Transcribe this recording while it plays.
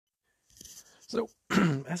So,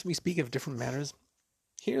 as we speak of different matters,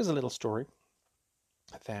 here's a little story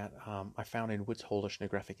that I found in Woods Hole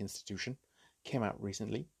Oceanographic Institution. Came out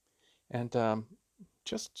recently, and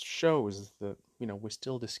just shows that we're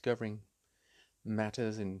still discovering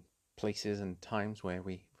matters in places and times where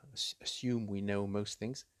we assume we know most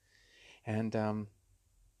things, and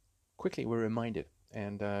quickly we're reminded,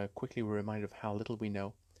 and quickly we're reminded of how little we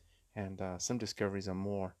know, and some discoveries are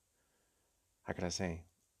more, how could I say,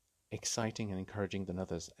 exciting and encouraging than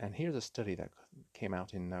others. And here's a study that came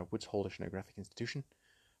out in Woods Hole Oceanographic Institution,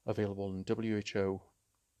 available in whoi.edu,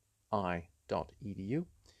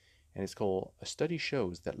 and it's called A Study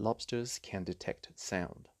Shows That Lobsters Can Detect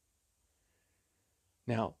Sound.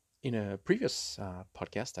 Now, in a previous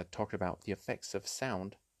podcast, I talked about the effects of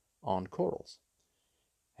sound on corals,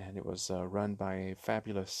 and it was run by a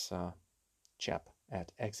fabulous chap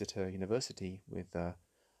at Exeter University with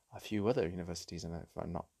a few other universities, and if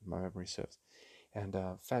I'm not, my memory serves, and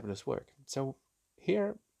fabulous work. So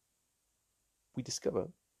here we discover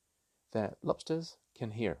that lobsters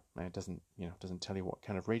can hear. And it doesn't tell you what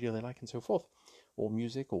kind of radio they like and so forth, or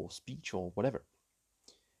music, or speech, or whatever.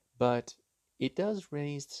 But it does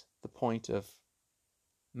raise the point of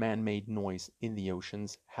man-made noise in the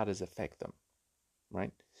oceans. How does it affect them,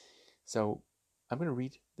 right? So I'm going to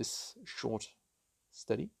read this short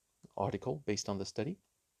article based on the study,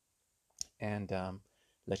 and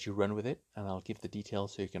let you run with it, and I'll give the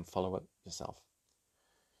details so you can follow it yourself.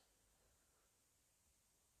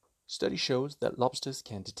 Study shows that lobsters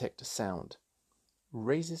can detect sound.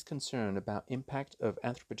 Raises concern about impact of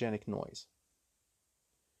anthropogenic noise.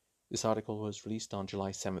 This article was released on July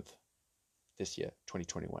 7th this year,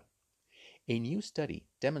 2021. A new study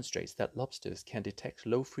demonstrates that lobsters can detect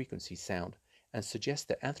low-frequency sound and suggests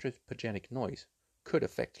that anthropogenic noise could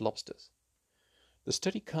affect lobsters. The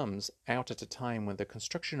study comes out at a time when the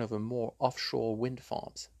construction of more offshore wind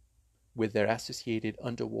farms, with their associated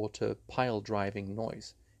underwater pile driving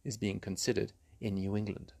noise, is being considered in New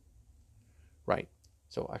England. Right,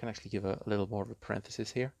 so I can actually give a little more of a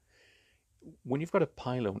parenthesis here. When you've got a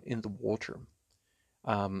pylon in the water,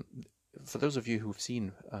 for those of you who've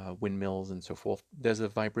seen windmills and so forth, there's a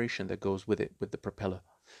vibration that goes with it, with the propeller.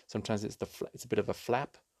 Sometimes it's a bit of a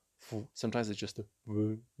flap, sometimes it's just a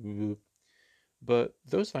but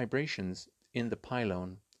those vibrations in the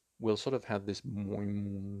pylon will sort of have this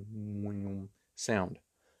sound.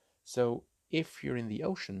 So if you're in the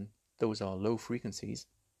ocean, those are low frequencies,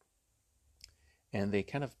 and they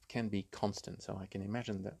kind of can be constant. So I can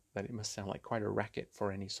imagine that it must sound like quite a racket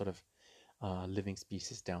for any sort of living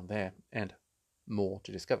species down there, and more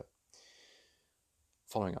to discover.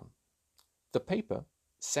 Following on. The paper,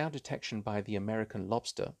 Sound Detection by the American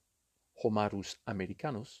Lobster, Homarus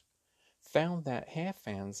americanus, found that hair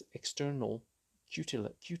fans' external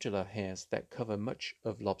cuticular hairs that cover much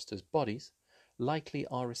of lobsters' bodies likely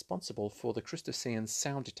are responsible for the crustacean's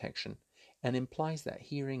sound detection, and implies that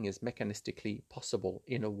hearing is mechanistically possible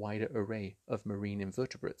in a wider array of marine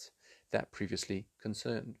invertebrates than previously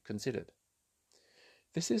considered.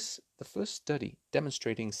 This is the first study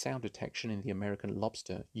demonstrating sound detection in the American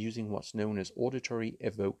lobster using what's known as auditory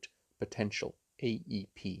evoked potential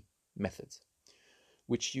 (AEP) methods,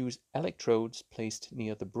 which use electrodes placed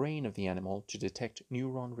near the brain of the animal to detect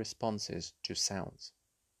neuron responses to sounds.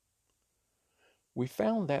 We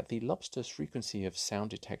found that the lobster's frequency of sound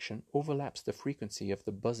detection overlaps the frequency of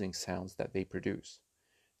the buzzing sounds that they produce.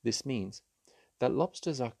 This means that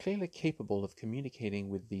lobsters are clearly capable of communicating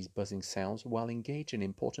with these buzzing sounds while engaged in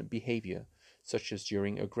important behavior, such as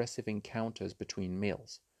during aggressive encounters between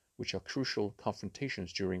males, which are crucial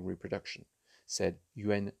confrontations during reproduction, said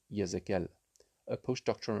Yuen Yezekel, a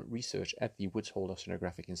postdoctoral researcher at the Woods Hole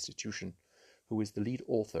Oceanographic Institution, who is the lead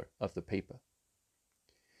author of the paper.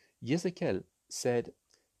 Yezekel said,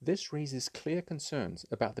 "This raises clear concerns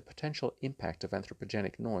about the potential impact of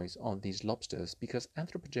anthropogenic noise on these lobsters because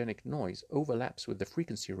anthropogenic noise overlaps with the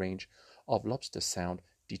frequency range of lobster sound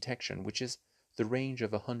detection, which is the range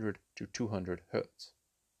of 100 to 200 Hz.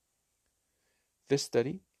 This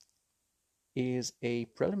study is a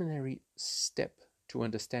preliminary step to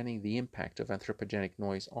understanding the impact of anthropogenic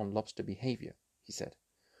noise on lobster behavior," he said.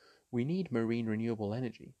 "We need marine renewable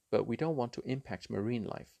energy, but we don't want to impact marine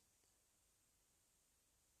life.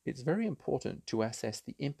 It's very important to assess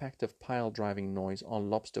the impact of pile driving noise on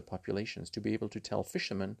lobster populations to be able to tell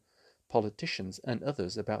fishermen, politicians, and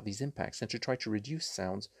others about these impacts, and to try to reduce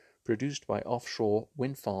sounds produced by offshore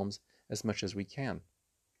wind farms as much as we can.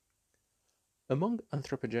 Among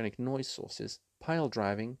anthropogenic noise sources, pile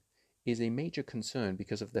driving is a major concern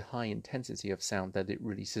because of the high intensity of sound that it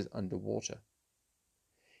releases underwater.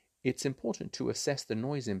 It's important to assess the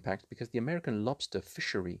noise impact because the American lobster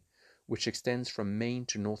fishery, which extends from Maine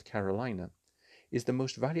to North Carolina, is the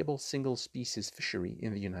most valuable single species fishery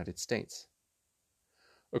in the United States.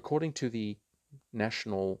 According to the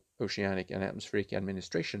National Oceanic and Atmospheric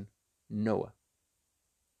Administration, NOAA.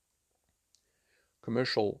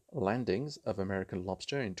 Commercial landings of American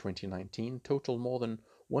lobster in 2019 totaled more than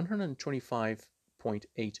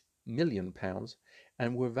 125.8 million pounds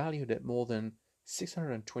and were valued at more than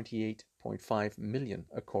 628.5 million,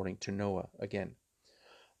 according to NOAA again.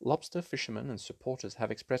 Lobster fishermen and supporters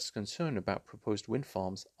have expressed concern about proposed wind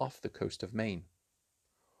farms off the coast of Maine.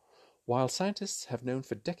 While scientists have known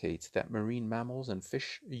for decades that marine mammals and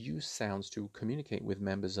fish use sounds to communicate with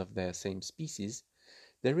members of their same species,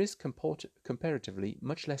 there is comparatively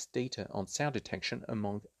much less data on sound detection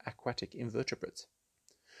among aquatic invertebrates.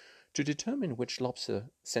 To determine which lobster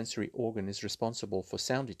sensory organ is responsible for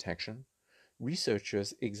sound detection,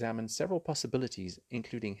 researchers examined several possibilities,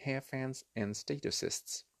 including hair fans and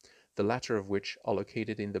statocysts, the latter of which are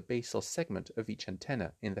located in the basal segment of each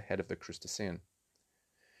antenna in the head of the crustacean.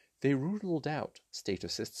 They ruled out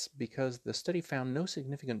statocysts because the study found no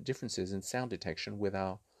significant differences in sound detection with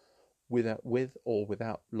or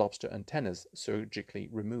without lobster antennas surgically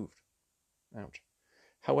removed. Ouch.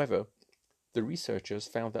 However, the researchers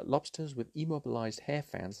found that lobsters with immobilized hair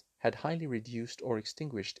fans had highly reduced or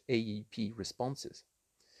extinguished AEP responses.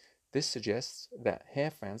 This suggests that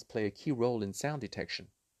hair fans play a key role in sound detection,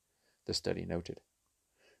 the study noted.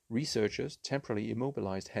 Researchers temporarily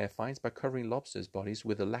immobilized hair fans by covering lobsters' bodies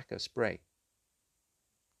with a lacquer spray.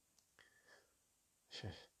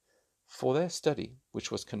 For their study,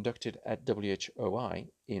 which was conducted at WHOI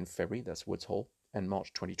in February, that's Woods Hole, and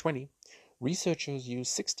March 2020, researchers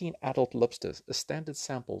used 16 adult lobsters, a standard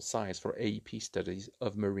sample size for AEP studies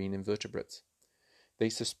of marine invertebrates. They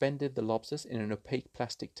suspended the lobsters in an opaque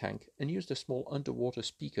plastic tank and used a small underwater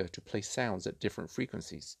speaker to play sounds at different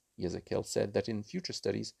frequencies. Yezekel said that in future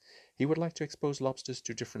studies, he would like to expose lobsters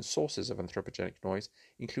to different sources of anthropogenic noise,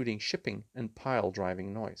 including shipping and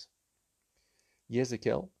pile-driving noise.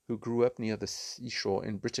 Yezekel, who grew up near the seashore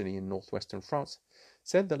in Brittany in northwestern France,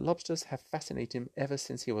 said that lobsters have fascinated him ever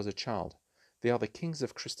since he was a child. They are the kings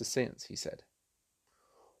of crustaceans, he said.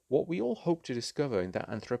 What we all hope to discover in that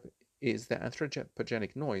is that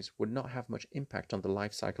anthropogenic noise would not have much impact on the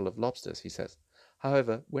life cycle of lobsters, he says.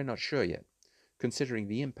 However, we're not sure yet, considering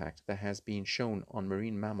the impact that has been shown on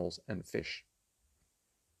marine mammals and fish.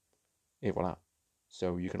 Et voilà.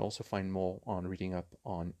 So you can also find more on reading up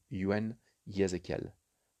on Yuen Yezekel.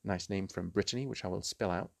 Nice name from Brittany, which I will spell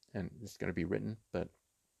out, and it's going to be written, but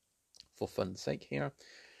for fun's sake here,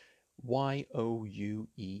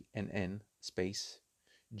 Youenn space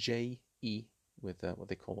J-E with what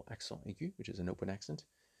they call accent aigu, which is an open accent,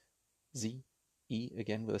 Z-E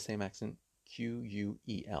again with the same accent,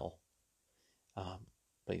 Q-U-E-L.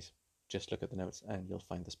 Please just look at the notes and you'll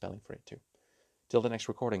find the spelling for it too. Till the next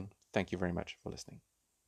recording, thank you very much for listening.